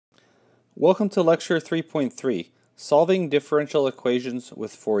Welcome to Lecture 3.3, Solving Differential Equations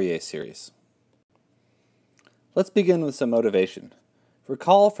with Fourier Series. Let's begin with some motivation.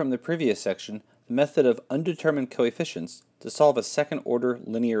 Recall from the previous section the method of undetermined coefficients to solve a second-order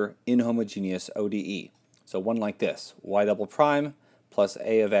linear inhomogeneous ODE. So one like this, y double prime plus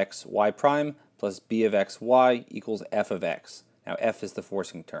a of x y prime plus b of x y equals f of x. Now f is the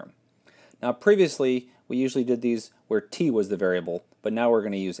forcing term. Now previously we usually did these where t was the variable, but now we're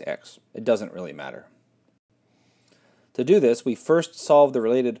going to use x. It doesn't really matter. To do this, we first solve the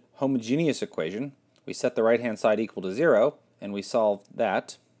related homogeneous equation. We set the right-hand side equal to 0, and we solved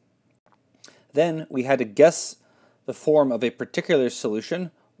that. Then we had to guess the form of a particular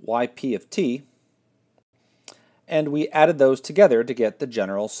solution, yp of t, and we added those together to get the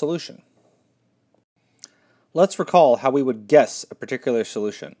general solution. Let's recall how we would guess a particular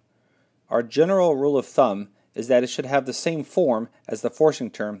solution. Our general rule of thumb is that it should have the same form as the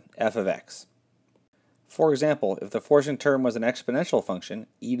forcing term f of x. For example, if the forcing term was an exponential function,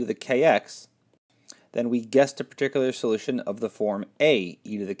 e to the kx, then we guessed a particular solution of the form a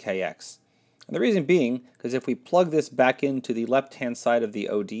e to the kx. And the reason being, because if we plug this back into the left-hand side of the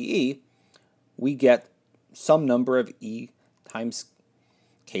ODE, we get some number of e times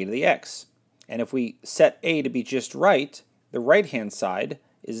k to the x. And if we set a to be just right, the right-hand side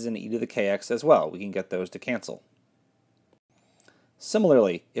is an e to the kx as well. We can get those to cancel.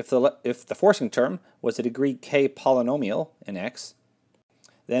 Similarly, if the forcing term was a degree k polynomial in x,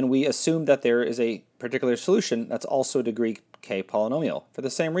 then we assume that there is a particular solution that's also a degree k polynomial for the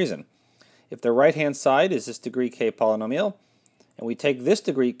same reason. If the right-hand side is this degree k polynomial, and we take this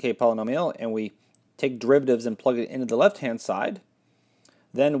degree k polynomial and we take derivatives and plug it into the left-hand side,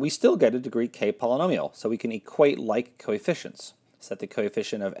 then we still get a degree k polynomial. So we can equate like coefficients. Set the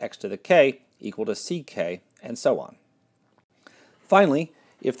coefficient of x to the k equal to ck, and so on. Finally,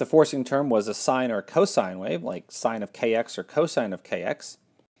 if the forcing term was a sine or cosine wave, like sine of kx or cosine of kx,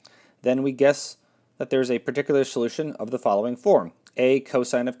 then we guess that there's a particular solution of the following form, a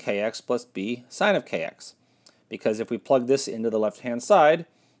cosine of kx plus b sine of kx. Because if we plug this into the left-hand side,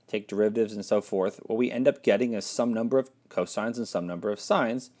 take derivatives and so forth, what we end up getting is some number of cosines and some number of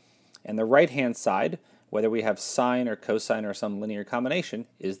sines, and the right-hand side, whether we have sine or cosine or some linear combination,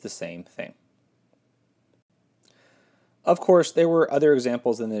 is the same thing. Of course, there were other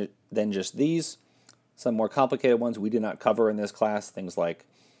examples than just these. Some more complicated ones we did not cover in this class, things like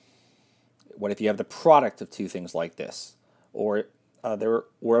what if you have the product of two things like this? Or there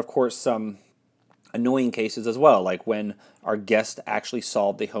were, of course, some annoying cases as well, like when our guest actually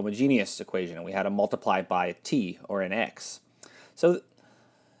solved the homogeneous equation and we had to multiply by a t or an x. So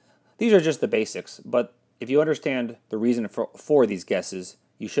these are just the basics, but if you understand the reason for these guesses,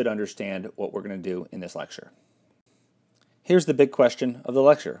 you should understand what we're going to do in this lecture. Here's the big question of the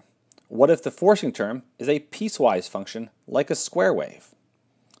lecture. What if the forcing term is a piecewise function like a square wave?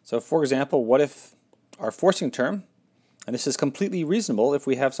 So for example, what if our forcing term, and this is completely reasonable if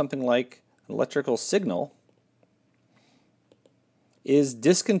we have something like an electrical signal, is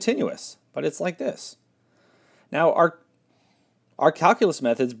discontinuous, but it's like this. Now our calculus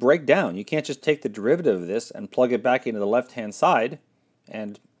methods break down. You can't just take the derivative of this and plug it back into the left-hand side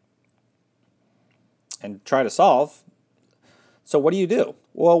and try to solve. So what do?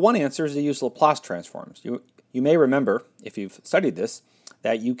 Well, one answer is to use Laplace transforms. You may remember, if you've studied this,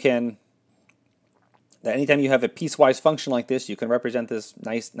 that anytime you have a piecewise function like this, you can represent this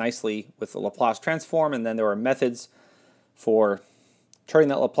nicely with the Laplace transform, and then there are methods for turning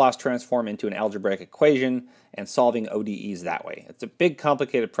that Laplace transform into an algebraic equation and solving ODEs that way. It's a big,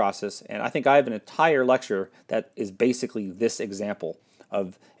 complicated process, and I think I have an entire lecture that is basically this example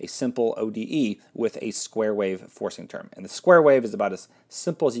of a simple ODE with a square wave forcing term. And the square wave is about as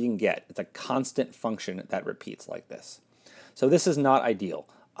simple as you can get. It's a constant function that repeats like this. So this is not ideal.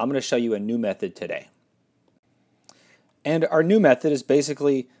 I'm going to show you a new method today. And our new method is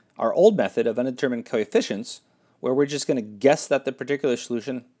basically our old method of undetermined coefficients, where we're just going to guess that the particular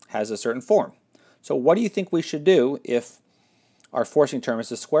solution has a certain form. So what do you think we should do if our forcing term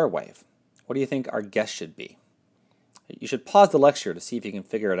is a square wave? What do you think our guess should be? You should pause the lecture to see if you can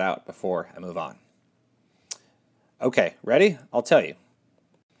figure it out before I move on. Okay, ready? I'll tell you.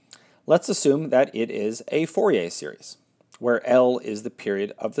 Let's assume that it is a Fourier series, where L is the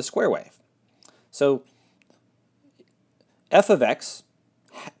period of the square wave. So f of x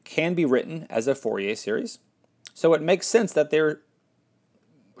can be written as a Fourier series. So it makes sense that there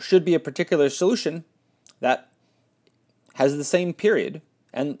should be a particular solution that has the same period,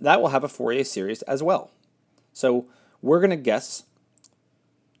 and that will have a Fourier series as well. So we're going to guess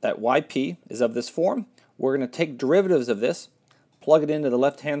that yp is of this form. We're going to take derivatives of this, plug it into the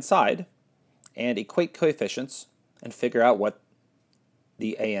left-hand side, and equate coefficients and figure out what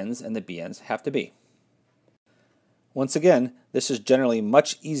the ANs and the BNs have to be. Once again, this is generally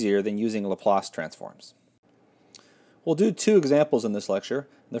much easier than using Laplace transforms. We'll do two examples in this lecture.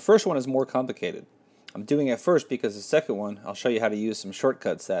 The first one is more complicated. I'm doing it first because the second one, I'll show you how to use some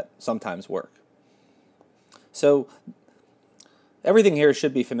shortcuts that sometimes work. So, everything here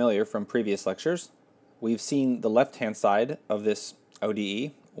should be familiar from previous lectures. We've seen the left-hand side of this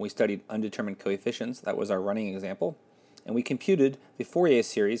ODE. We studied undetermined coefficients. That was our running example. And we computed the Fourier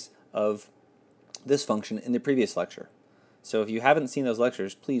series of this function in the previous lecture. So if you haven't seen those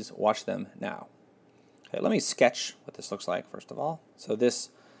lectures, please watch them now. Okay, let me sketch what this looks like first of all. So this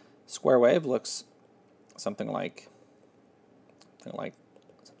square wave looks something like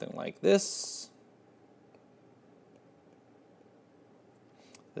this.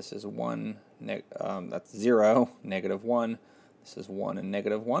 This is 1, that's 0, -1. This is 1 and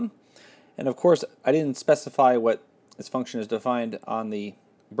 -1. And of course, I didn't specify what this function is defined on the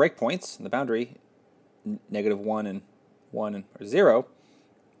breakpoints, the boundary, -1 and 1 or 0,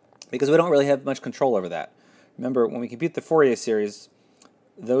 because we don't really have much control over that. Remember, when we compute the Fourier series,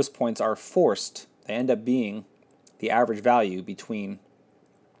 those points are forced. They end up being the average value between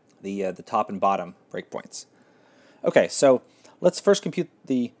the top and bottom breakpoints. Okay, so let's first compute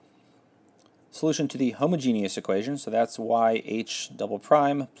the solution to the homogeneous equation. So that's yh double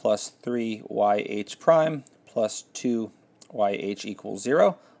prime plus 3yh prime plus 2yh equals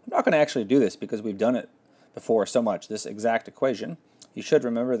 0. I'm not going to actually do this because we've done it before so much, this exact equation. You should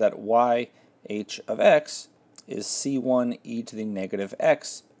remember that yh of x is c1 e to the negative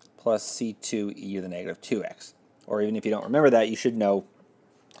x plus c2 e to the negative 2x. Or even if you don't remember that, you should know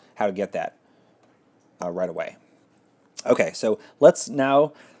how to get that right away. Okay, so let's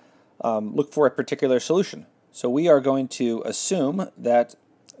now look for a particular solution. So we are going to assume that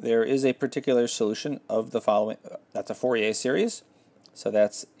there is a particular solution of the following. That's a Fourier series. So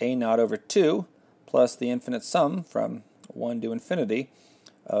that's a naught over 2 plus the infinite sum from 1 to infinity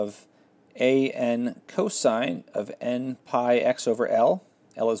of an cosine of n pi x over L.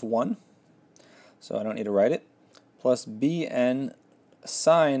 L is 1, so I don't need to write it, plus bn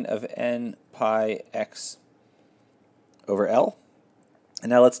sine of n pi x over L. And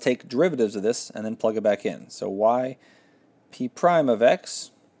now let's take derivatives of this and then plug it back in. So y p prime of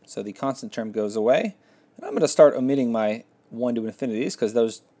x, so the constant term goes away. And I'm going to start omitting my 1 to infinities because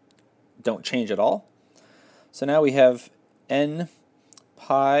those don't change at all. So now we have n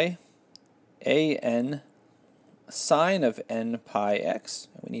pi an sine of n pi x.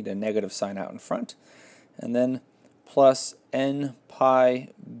 We need a negative sign out in front. And then plus n pi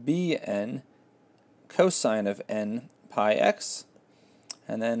bn cosine of n pi x.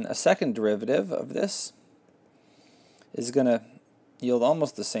 And then a second derivative of this is going to yield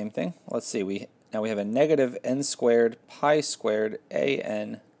almost the same thing. Let's see, now we have a negative n squared pi squared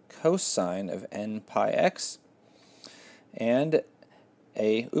an cosine of n pi x, and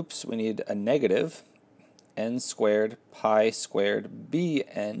we need a negative n squared pi squared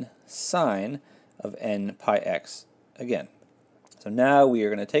bn sine of n pi x again. So now we are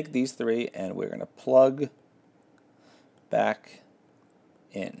going to take these three and we're going to plug back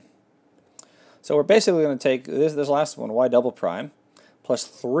in. So we're basically going to take this last one, y double prime, plus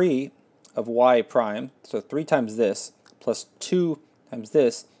 3 of y prime, so 3 times this, plus 2 times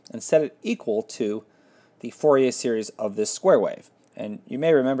this, and set it equal to the Fourier series of this square wave. And you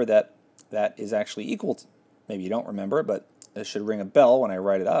may remember that that is actually equal to, maybe you don't remember, but it should ring a bell when I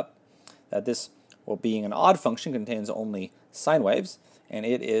write it up, that this, well, being an odd function, contains only sine waves, and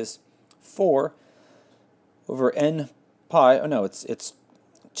it is 4 over n pi, oh no, it's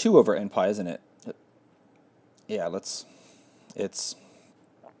 2 over n pi, isn't it? Yeah, it's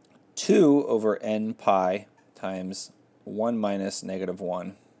 2 over n pi times 1 minus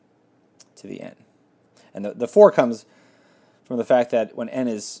 -1 to the n. And the 4 comes from the fact that when n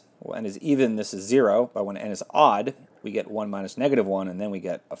is even, this is 0, but when n is odd, we get 1 minus -1, and then we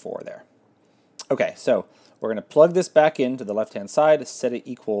get a 4 there. Okay, so we're going to plug this back into the left-hand side, set it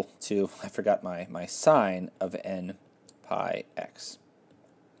equal to, I forgot my sine of n pi x.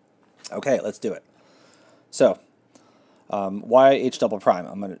 Okay, let's do it. So, yh double prime,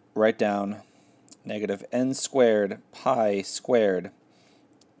 I'm going to write down negative n squared pi squared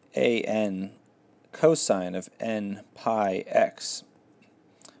an cosine of n pi x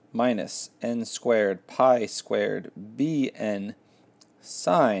minus n squared pi squared bn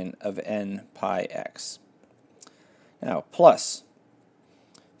sine of n pi x. Now, plus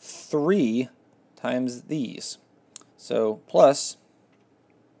 3 times these. So, plus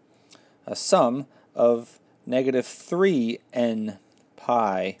a sum of negative 3 n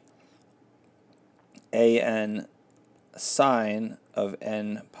pi an sine of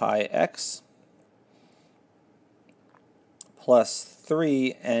n pi x plus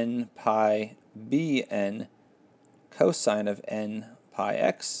 3n pi bn cosine of n pi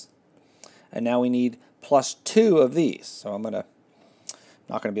x. And now we need plus 2 of these. So I'm not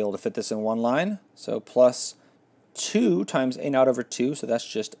going to be able to fit this in one line. So plus 2 times a naught over 2, so that's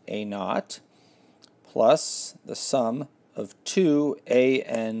just a naught, plus the sum of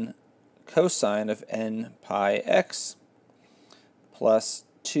 2an cosine of n pi x plus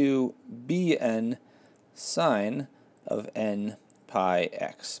 2bn sine of n pi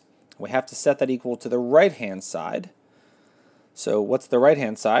x. We have to set that equal to the right-hand side. So what's the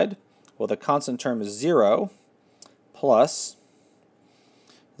right-hand side? Well, the constant term is 0 plus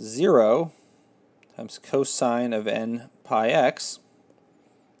 0 times cosine of n pi x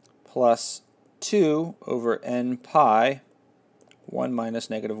plus 2 over n pi, 1 minus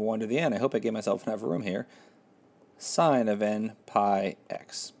negative 1 to the n. I hope I gave myself enough room here. Sine of n pi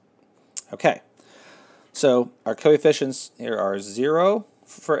x. Okay, so our coefficients here are 0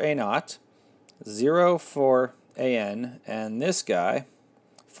 for a naught, 0 for an, and this guy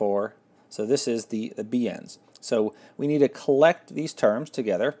for, so this is the bn's. So we need to collect these terms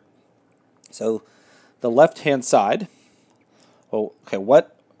together. So the left-hand side, well, okay,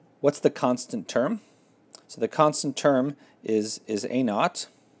 what's the constant term? So the constant term is a naught.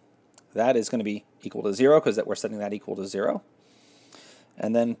 That is going to be equal to 0 because we're setting that equal to 0.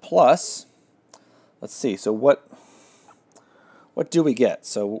 And then plus, let's see, so what do we get?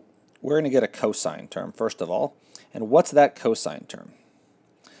 So we're going to get a cosine term, first of all. And what's that cosine term?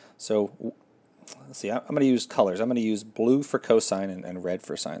 So let's see, I'm going to use colors. I'm going to use blue for cosine and red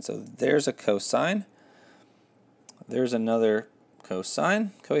for sine. So there's a cosine. There's another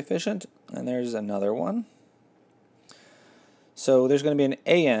cosine coefficient, and there's another one. So there's going to be an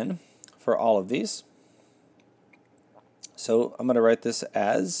an for all of these. So I'm going to write this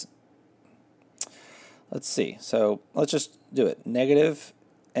as, let's see, so let's just do it. Negative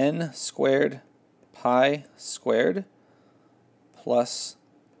n squared pi squared plus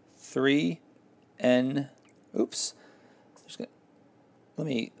 3n, oops, let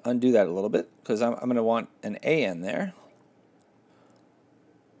me undo that a little bit because I'm going to want an an there.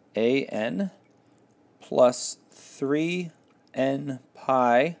 An plus 3n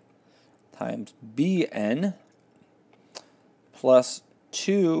pi times bn plus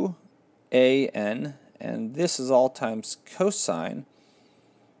 2an, and this is all times cosine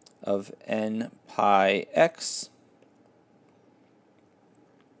of n pi x.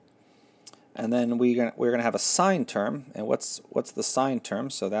 And then we're going to have a sine term, and what's the sine term?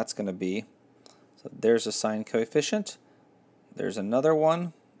 So that's going to be, so there's a sine coefficient, there's another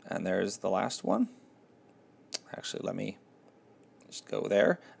one, and there's the last one. Actually, let me just go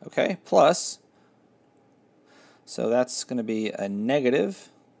there. Okay, plus, so that's going to be a negative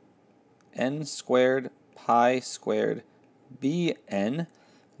n squared pi squared bn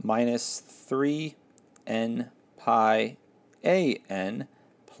minus 3n pi an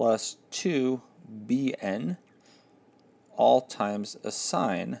plus 2bn, all times a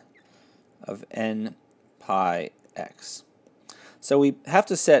sine of n pi x. So we have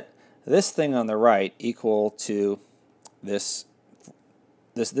to set this thing on the right equal to this.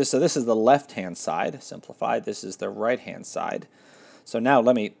 So this is the left-hand side, simplified. This is the right-hand side. So now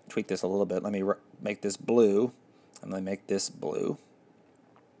let me tweak this a little bit. Let me make this blue, and let me make this blue.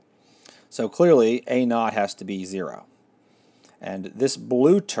 So clearly, a naught has to be 0. And this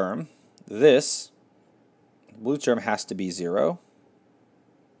blue term, has to be 0.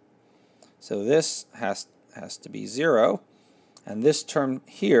 So this has to be 0. And this term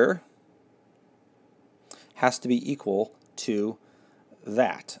here has to be equal to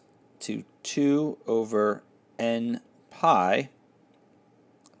that, to 2 over n pi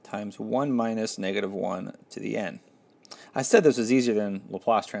times 1 minus negative 1 to the n. I said this was easier than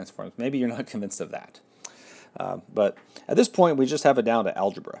Laplace transforms. Maybe you're not convinced of that. But at this point, we just have it down to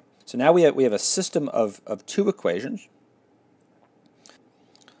algebra. So now we have a system of two equations.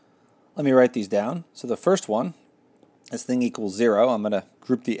 Let me write these down. So the first one, this thing equals 0. I'm going to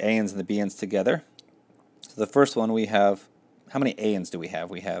group the an's and the bn's together. So the first one we have, how many an's do we have?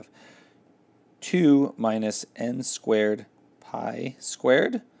 We have 2 minus n squared pi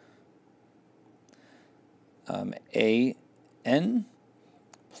squared, an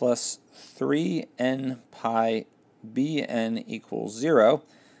plus 3n pi bn equals 0.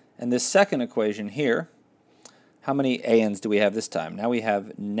 And this second equation here, how many an's do we have this time? Now we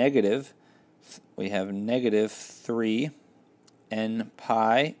have negative 3n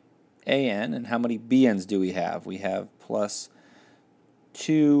pi an, and how many bn's do we have? We have plus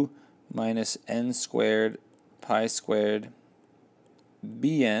 2 minus n squared pi squared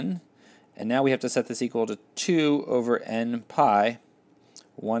bn. And now we have to set this equal to 2 over n pi,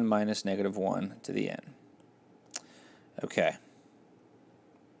 1 minus negative 1 to the n. Okay.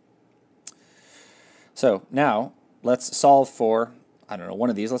 So now let's solve for, I don't know, one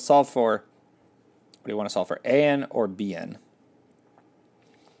of these. Let's solve for, what do you want to solve for, an or bn?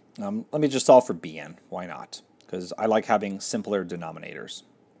 Let me just solve for bn. Why not? Because I like having simpler denominators.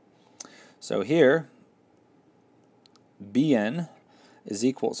 So here, bn is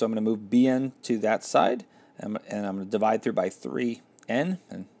equal, so I'm going to move bn to that side, and I'm going to divide through by 3n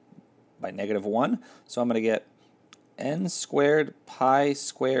and by negative 1. So I'm going to get n squared pi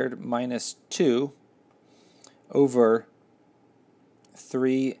squared minus 2 over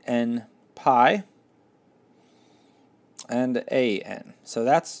 3n pi and an. So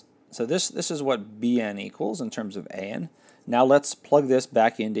this is what bn equals in terms of an. Now let's plug this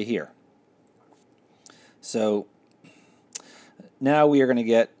back into here. So now we are going to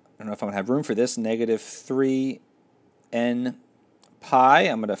get, I don't know if I'm going to have room for this, negative 3n pi.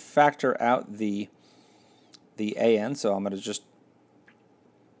 I'm going to factor out the an, so I'm going to just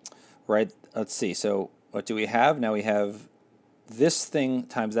write, let's see, so what do we have? Now we have this thing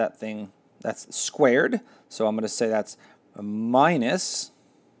times that thing, that's squared, so I'm going to say that's minus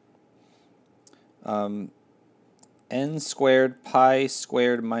n squared pi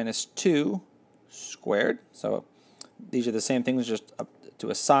squared minus 2 squared. So these are the same things, just up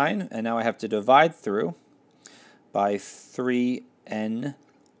to a sign, and now I have to divide through by 3n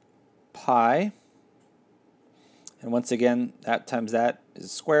pi. And once again, that times that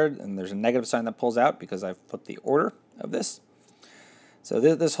is squared, and there's a negative sign that pulls out because I've put the order of this. So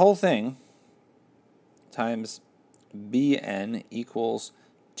this whole thing times bn equals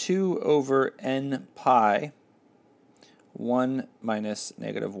 2 over n pi 1 minus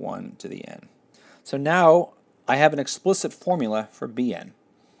negative 1 to the n. So now I have an explicit formula for bn.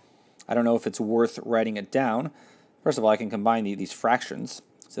 I don't know if it's worth writing it down. First of all, I can combine these fractions.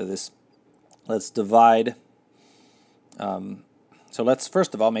 So let's divide. So let's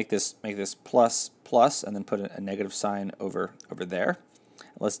first of all make this plus plus and then put a negative sign over there.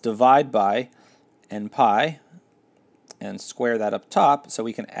 Let's divide by n pi and square that up top so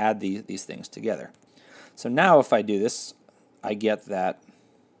we can add these things together. So now if I do this, I get that,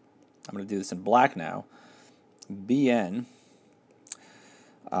 I'm going to do this in black now, bn,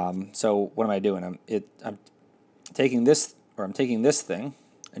 so what am I doing? I'm taking this thing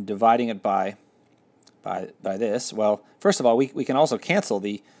and dividing it by this. Well, first of all, we can also cancel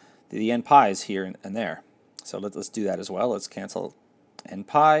the n pi's here and there. So let's do that as well. Let's cancel n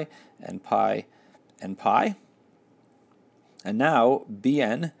pi, n pi, n pi. And now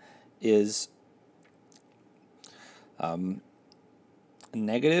bn is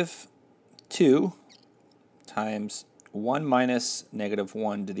negative 2 times 1 minus negative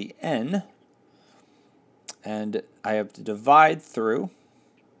 1 to the n, and I have to divide through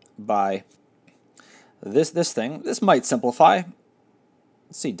by this thing. This might simplify.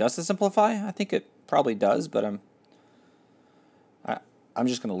 Let's see, does it simplify? I think it probably does, but I'm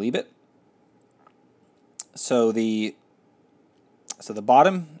just going to leave it. So the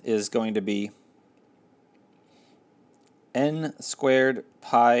bottom is going to be n squared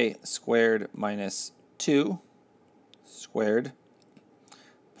pi squared minus 2 squared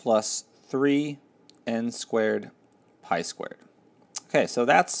plus 3n squared pi squared. Okay, so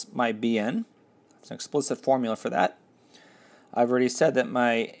that's my bn. It's an explicit formula for that. I've already said that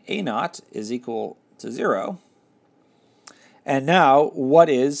my a naught is equal to 0. And now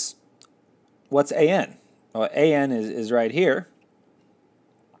what's an? Well, an is right here.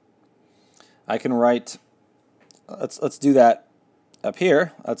 I can write, let's do that up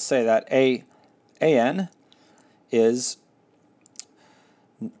here. Let's say that an is,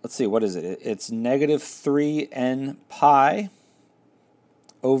 let's see, what is it? It's negative 3n pi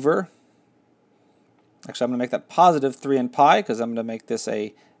over, actually I'm going to make that positive 3n pi because I'm going to make this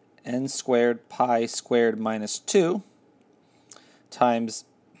a n squared pi squared minus 2 times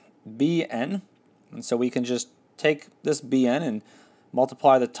bn. And so we can just take this bn and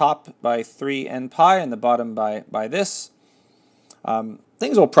multiply the top by 3n pi and the bottom by this.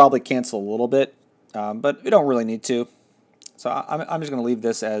 Things will probably cancel a little bit, but we don't really need to. So I'm just going to leave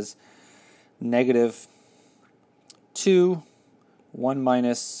this as negative 2, 1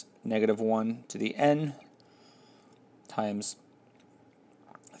 minus negative 1 to the n times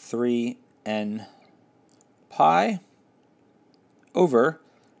 3n pi over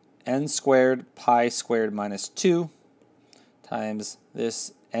n squared pi squared minus 2 times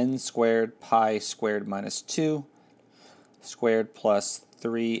this n squared pi squared minus 2 squared plus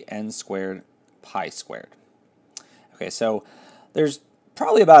 3n squared pi squared. Okay, so there's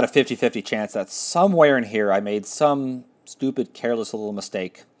probably about a 50-50 chance that somewhere in here I made some stupid, careless little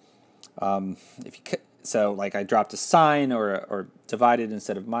mistake. So like I dropped a sign or divided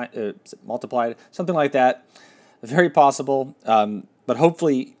instead of multiplied, something like that. Very possible, but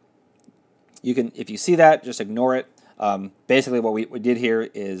hopefully you can, if you see that, just ignore it. Basically what we did here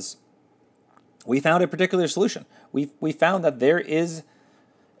is we found a particular solution. We found that there is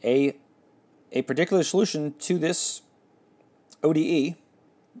a particular solution to this ODE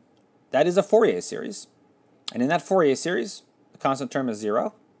that is a Fourier series. And in that Fourier series, the constant term is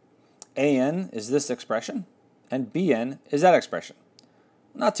 0. AN is this expression, and BN is that expression.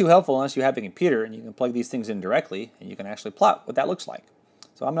 Not too helpful unless you have a computer and you can plug these things in directly and you can actually plot what that looks like.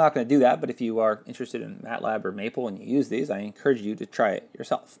 So I'm not going to do that, but if you are interested in MATLAB or Maple and you use these, I encourage you to try it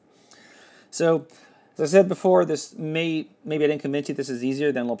yourself. So, as I said before, this maybe I didn't convince you this is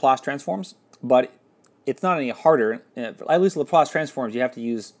easier than Laplace transforms, but it's not any harder. At least Laplace transforms, you have to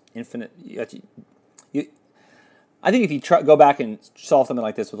use infinite. I think if you go back and solve something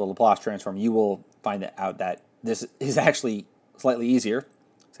like this with a Laplace transform, you will find out that this is actually slightly easier,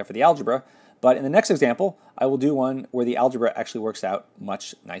 except for the algebra. But in the next example, I will do one where the algebra actually works out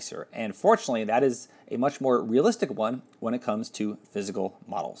much nicer. And fortunately, that is a much more realistic one when it comes to physical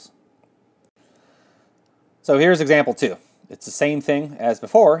models. So here's example 2. It's the same thing as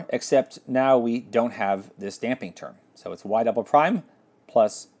before, except now we don't have this damping term. So it's y double prime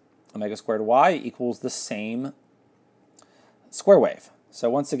plus omega squared y equals the same square wave. So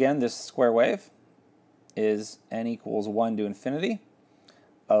once again, this square wave is n equals 1 to infinity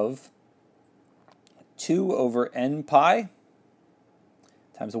of 2 over n pi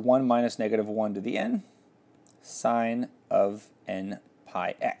times 1 minus negative 1 to the n sine of n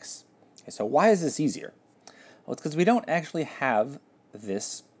pi x. Okay, so why is this easier? Well, it's because we don't actually have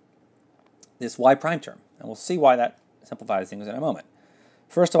this y prime term, and we'll see why that simplifies things in a moment.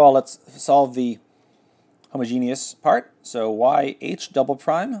 First of all, let's solve the homogeneous part. So yh double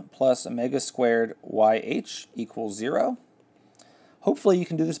prime plus omega squared yh equals 0. Hopefully you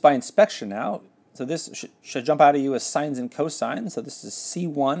can do this by inspection now. So this should jump out at you as sines and cosines. So this is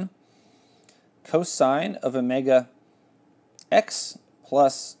c1 cosine of omega x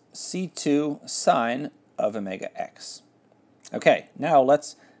plus c2 sine of omega x. Okay, now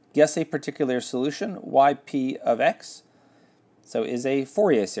let's guess a particular solution, yp of x. So is a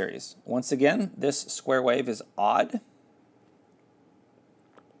Fourier series. Once again, this square wave is odd.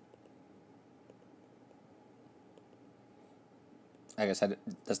 I guess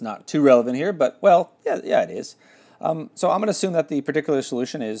that's not too relevant here, but well, yeah, it is. So I'm going to assume that the particular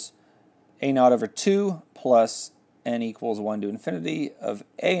solution is a naught over 2 plus n equals 1 to infinity of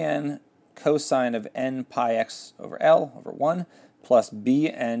an cosine of n pi x over L over 1 plus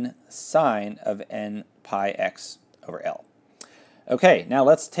bn sine of n pi x over L. Okay, now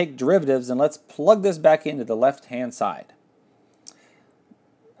let's take derivatives and let's plug this back into the left-hand side.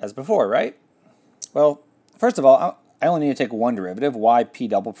 As before, right? Well, first of all, I only need to take one derivative, yp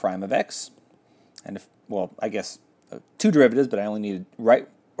double prime of x. And well, I guess two derivatives, but I only need to write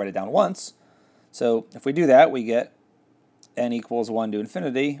it down once. So if we do that, we get n equals 1 to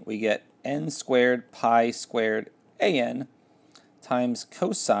infinity. We get n squared pi squared an times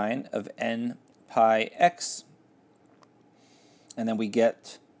cosine of n pi x. And then we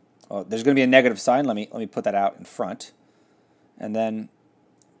get, oh, there's going to be a negative sign. Let me put that out in front. And then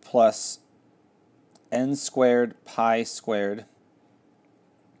plus n squared pi squared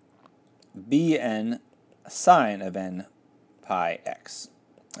bn sine of n pi x.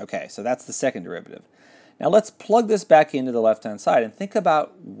 Okay, so that's the second derivative. Now let's plug this back into the left-hand side and think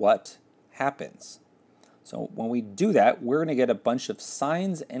about what happens. So when we do that, we're going to get a bunch of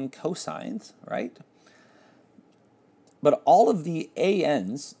sines and cosines, right? But all of the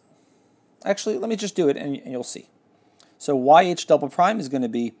ANs, actually, let me just do it and you'll see. So YH double prime is going to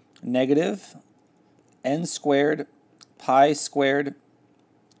be negative n squared pi squared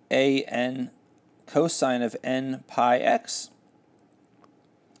AN cosine of n pi x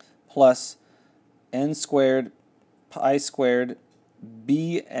plus n squared pi squared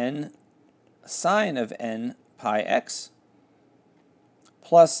bn sine of n pi x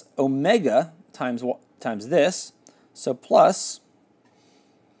plus omega times this. So plus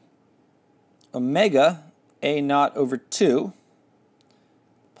omega a naught over 2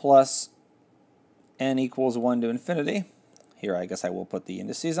 plus n equals 1 to infinity. Here I guess I will put the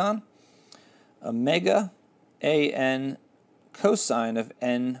indices on. Omega an cosine of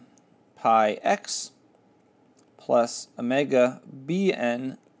n pi x plus omega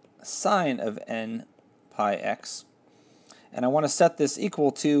bn sine of n pi x. and I want to set this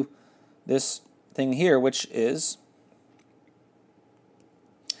equal to this thing here, which is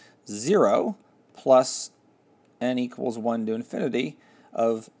 0 plus n equals 1 to infinity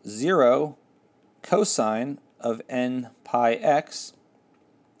of 0 cosine of n pi x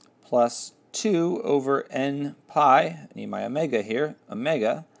plus 2 over n pi, I need my omega here,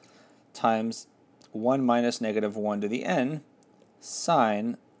 omega, times 1 minus negative 1 to the n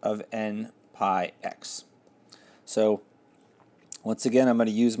sine of n pi x. So once again, I'm going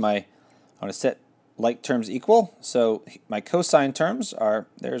to set like terms equal. So my cosine terms are,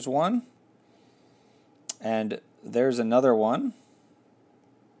 there's one, and there's another one.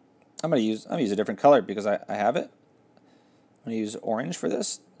 I'm going to use a different color because I have it. I'm going to use orange for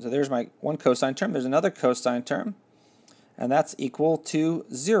this. So there's my one cosine term. There's another cosine term, and that's equal to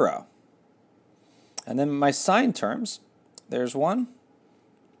 0. And then my sine terms, there's one,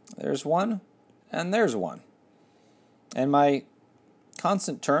 and there's one. And my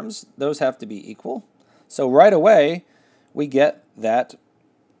constant terms, those have to be equal. So right away, we get that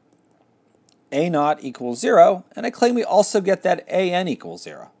a naught equals 0, and I claim we also get that an equals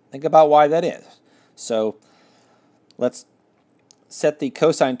 0. Think about why that is. So let's set the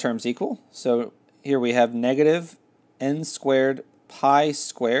cosine terms equal. So here we have negative n squared pi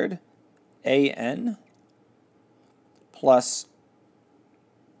squared an plus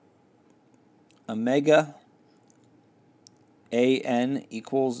omega an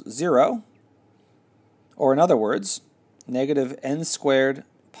equals 0. Or in other words, negative n squared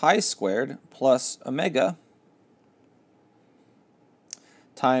pi squared plus omega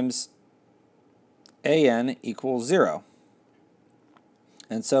times an equals 0.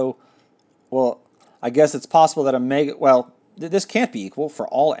 And so, well, I guess it's possible that omega, well, this can't be equal for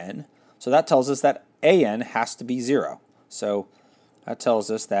all n. So that tells us that an has to be 0. So that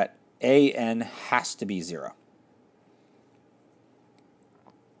tells us that an has to be 0.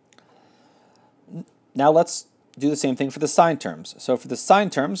 Now let's do the same thing for the sine terms. So for the sine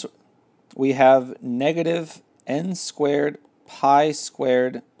terms, we have negative n squared pi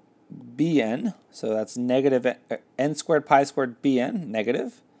squared bn. So that's negative n squared pi squared bn,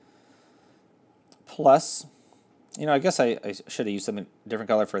 negative, plus, I guess I should have used some different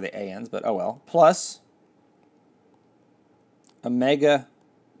color for the an's, but oh well, plus omega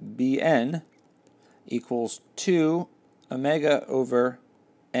bn equals 2 omega over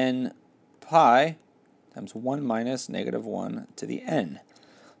n pi times 1 minus negative 1 to the n.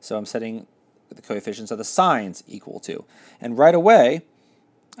 So I'm setting the coefficients of the sines equal to. And right away,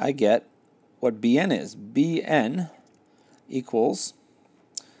 I get what bn is. Bn equals,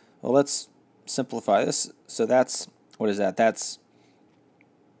 well, let's simplify this. So that's, what is that? That's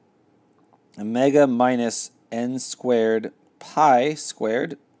omega minus n squared pi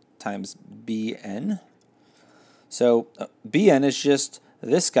squared times bn. So bn is just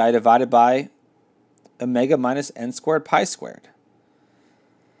this guy divided by omega minus n squared pi squared.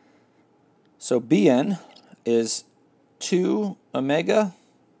 So bn is 2 omega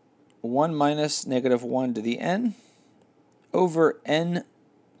 1 minus negative 1 to the n over n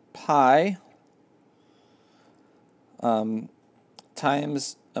pi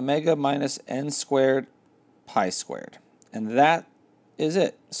times omega minus n squared pi squared. And that is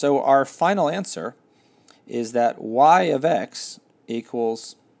it. So our final answer is that y of x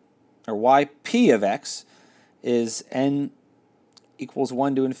equals, or yp of x is n equals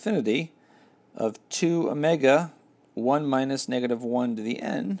 1 to infinity of 2 omega 1 minus negative 1 to the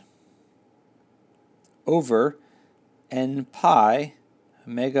n over n pi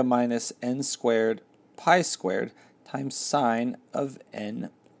omega minus n squared pi squared times sine of n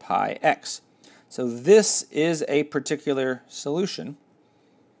pi x. So this is a particular solution,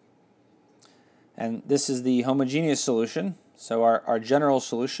 and this is the homogeneous solution. So our general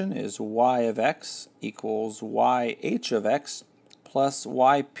solution is y of x equals yh of x plus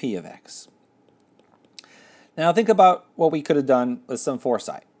yp of x. Now think about what we could have done with some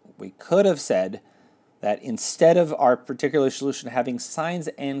foresight. We could have said that instead of our particular solution having sines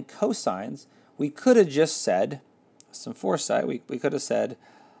and cosines, we could have just said, some foresight, we could have said,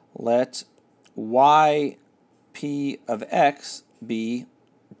 let yp of x be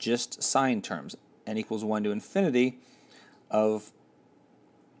just sine terms, n equals 1 to infinity of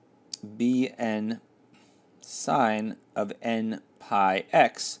bn sine of n pi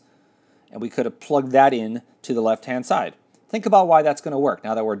x, and we could have plugged that in to the left-hand side. Think about why that's going to work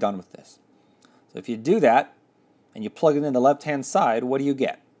now that we're done with this. So if you do that, and you plug it in the left-hand side, what do you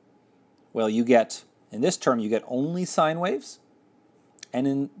get? Well, you get, in this term, you get only sine waves, and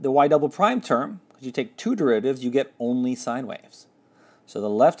in the y double prime term, because you take two derivatives, you get only sine waves. So the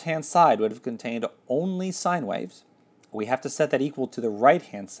left-hand side would have contained only sine waves, we have to set that equal to the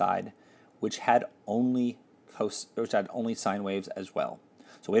right-hand side, which had only sine waves as well.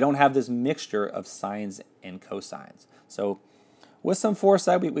 So we don't have this mixture of sines and cosines. So with some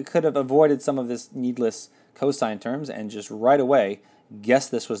foresight, we could have avoided some of this needless cosine terms and just right away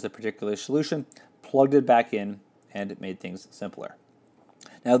guessed this was the particular solution, plugged it back in, and it made things simpler.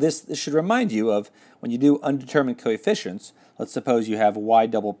 Now this should remind you of when you do undetermined coefficients. Let's suppose you have y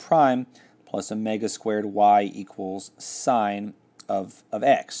double prime plus omega squared y equals sine of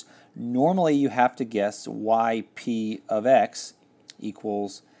x. Normally you have to guess yp of x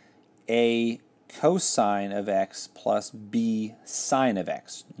equals a cosine of x plus b sine of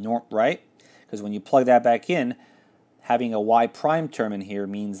x, right? Because when you plug that back in, having a y prime term in here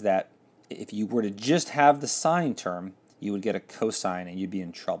means that if you were to just have the sine term, you would get a cosine and you'd be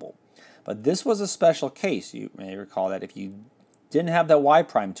in trouble. But this was a special case. You may recall that if you didn't have that y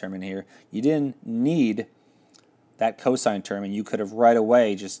prime term in here, you didn't need that cosine term, and you could have right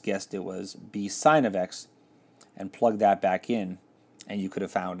away just guessed it was b sine of x and plugged that back in, and you could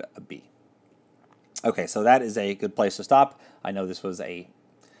have found a b. Okay, so that is a good place to stop. I know this was a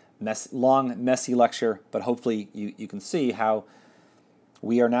long, messy lecture, but hopefully you can see how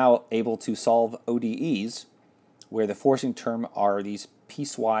we are now able to solve ODEs where the forcing term are these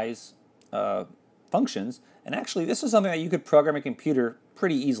piecewise functions. And actually, this is something that you could program a computer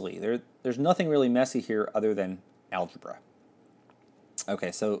pretty easily. There's nothing really messy here other than algebra.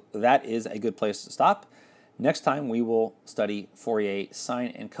 Okay, so that is a good place to stop. Next time we will study Fourier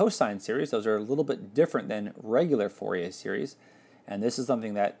sine and cosine series. Those are a little bit different than regular Fourier series. And this is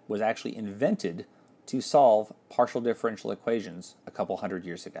something that was actually invented to solve partial differential equations a couple hundred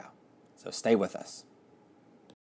years ago. So stay with us.